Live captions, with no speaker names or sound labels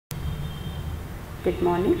Good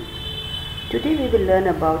morning. Today we will learn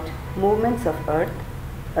about movements of Earth,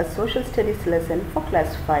 a social studies lesson for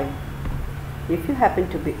class 5. If you happen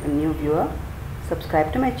to be a new viewer,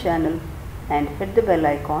 subscribe to my channel and hit the bell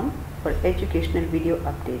icon for educational video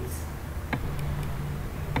updates.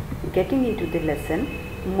 Getting into the lesson,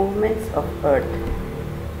 movements of Earth.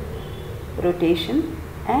 Rotation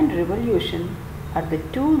and revolution are the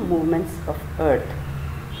two movements of Earth.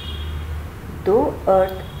 Though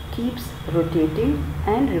Earth keeps rotating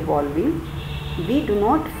and revolving, we do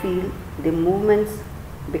not feel the movements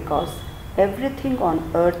because everything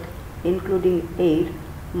on Earth, including air,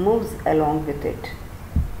 moves along with it.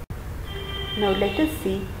 Now let us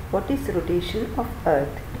see what is rotation of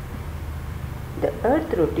Earth. The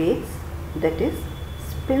Earth rotates, that is,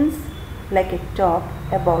 spins like a top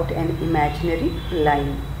about an imaginary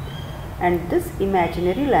line, and this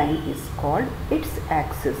imaginary line is called its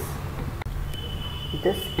axis.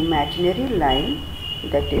 This imaginary line,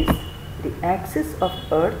 that is, the axis of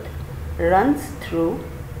Earth, runs through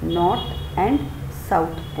north and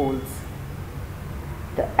south poles.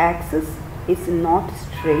 The axis is not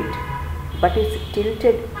straight but is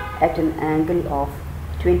tilted at an angle of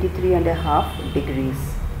 23.5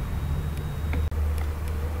 degrees.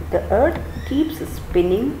 The Earth keeps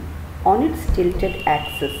spinning on its tilted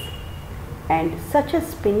axis, and such a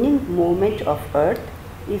spinning movement of Earth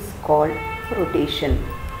is called rotation.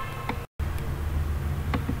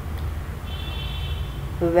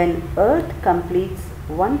 When Earth completes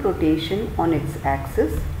one rotation on its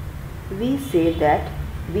axis, we say that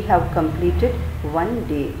we have completed one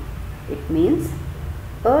day. It means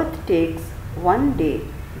Earth takes one day,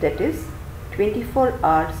 that is 24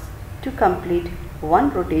 hours, to complete one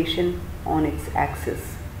rotation on its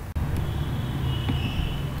axis.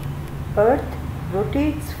 Earth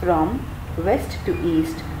rotates from west to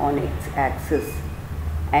east on its axis,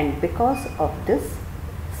 and because of this,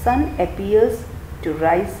 sun appears to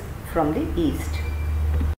rise from the east.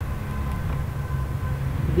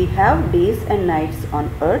 We have days and nights on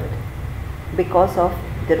Earth because of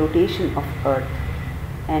the rotation of Earth.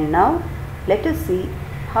 And now let us see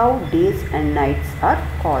how days and nights are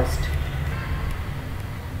caused.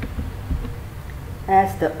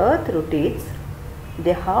 As the Earth rotates,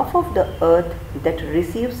 the half of the Earth that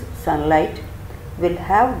receives sunlight will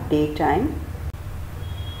have daytime,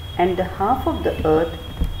 and the half of the Earth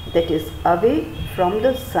that is away from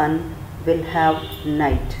the sun will have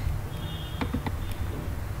night.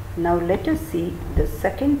 Now let us see the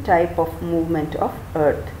second type of movement of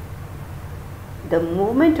Earth. The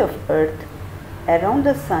movement of Earth around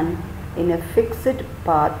the sun in a fixed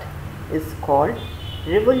path is called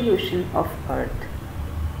revolution of Earth.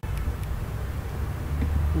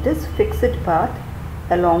 This fixed path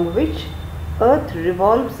along which Earth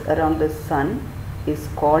revolves around the sun is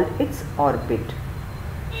called its orbit.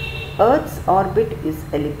 Earth's orbit is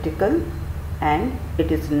elliptical and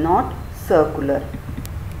it is not circular.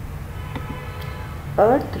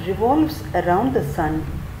 Earth revolves around the sun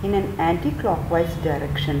in an anti-clockwise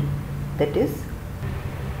direction, that is,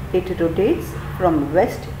 it rotates from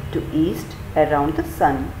west to east around the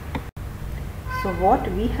sun. So what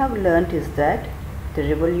we have learnt is that the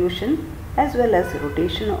revolution as well as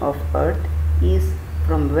rotation of Earth is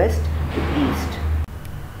from west to east.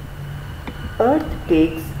 Earth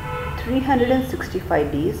takes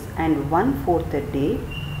 365 days and 1/4 a day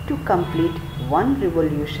to complete one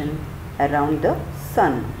revolution around the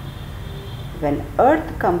sun. When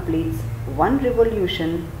Earth completes one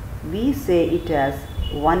revolution, we say it as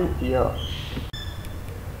 1 year.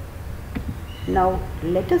 Now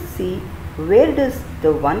let us see where does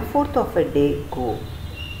the 1/4 of a day go.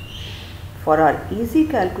 For our easy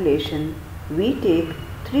calculation, we take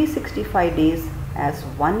 365 days as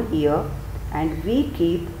 1 year and we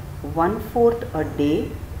keep 1/4 a day,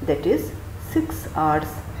 that is 6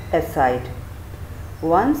 hours, aside.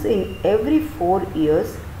 Once in every 4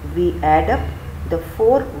 years, we add up the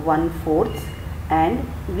 4 1/4s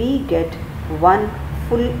and we get one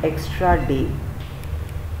full extra day.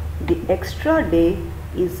 The extra day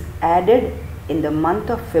is added in the month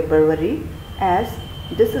of February, as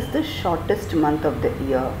this is the shortest month of the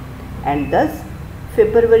year, and thus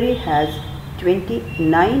February has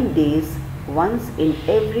 29 days once in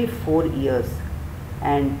every 4 years,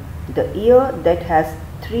 and the year that has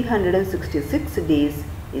 366 days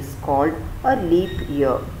is called a leap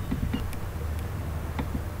year.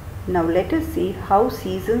 Now let us see how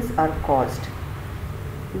seasons are caused.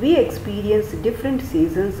 We experience different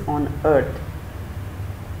seasons on Earth,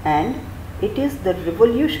 and it is the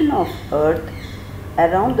revolution of Earth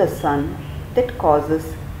around the sun that causes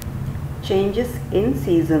changes in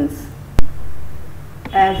seasons.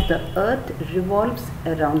 As the earth revolves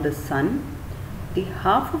around the sun, the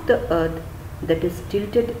half of the earth that is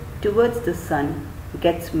tilted towards the sun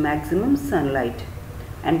gets maximum sunlight,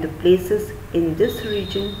 and the places in this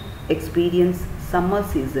region experience summer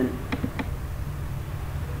season.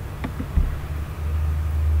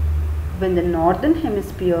 When the northern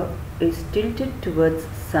hemisphere is tilted towards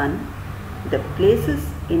sun, the places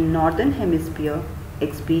in northern hemisphere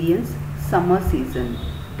experience summer season.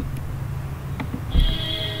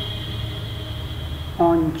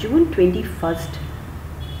 On June 21st,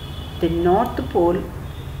 the North Pole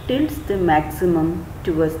tilts the maximum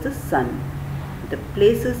towards the sun. The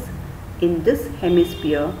places in this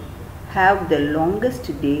hemisphere have the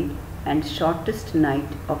longest day and shortest night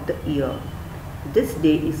of the year. This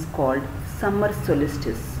day is called summer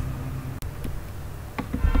solstice.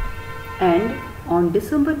 And on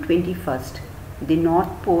December 21st, the North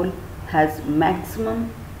Pole has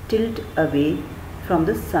maximum tilt away from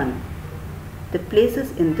the sun. The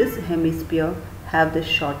places in this hemisphere have the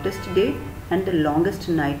shortest day and the longest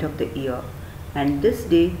night of the year, and this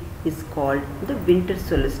day is called the winter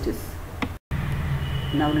solstice.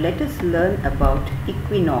 Now let us learn about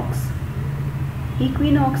equinox.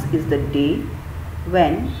 Equinox is the day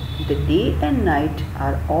when the day and night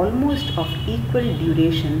are almost of equal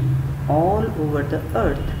duration all over the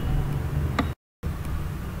earth.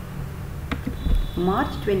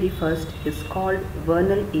 March 21st is called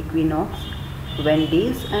vernal equinox, when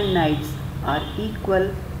days and nights are equal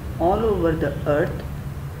all over the earth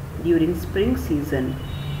during spring season.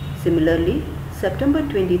 Similarly, September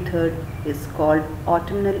 23rd is called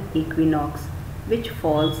autumnal equinox, which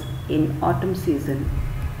falls in autumn season.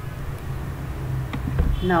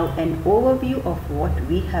 Now an overview of what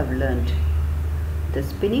we have learned. The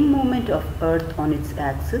spinning movement of earth on its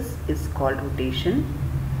axis is called rotation.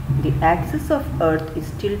 The axis of earth is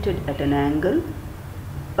tilted at an angle.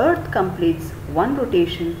 Earth completes one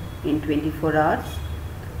rotation in 24 hours,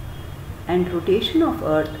 and rotation of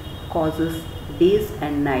earth causes days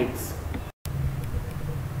and nights.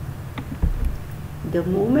 The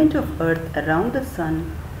movement of earth around the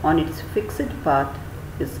sun on its fixed path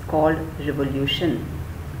is called revolution.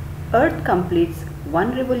 Earth completes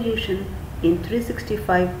one revolution in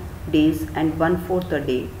 365 days and 1/4 a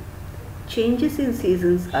day. Changes in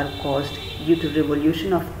seasons are caused due to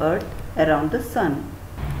revolution of earth around the sun.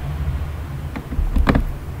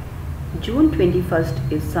 June 21st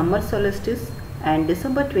is summer solstice and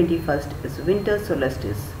December 21st is winter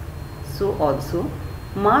solstice. So also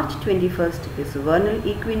March 21st is vernal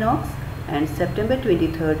equinox and September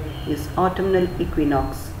 23rd is autumnal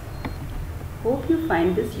equinox. Hope you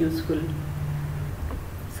find this useful.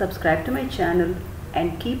 Subscribe to my channel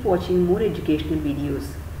and keep watching more educational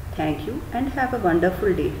videos. Thank you and have a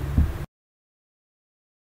wonderful day.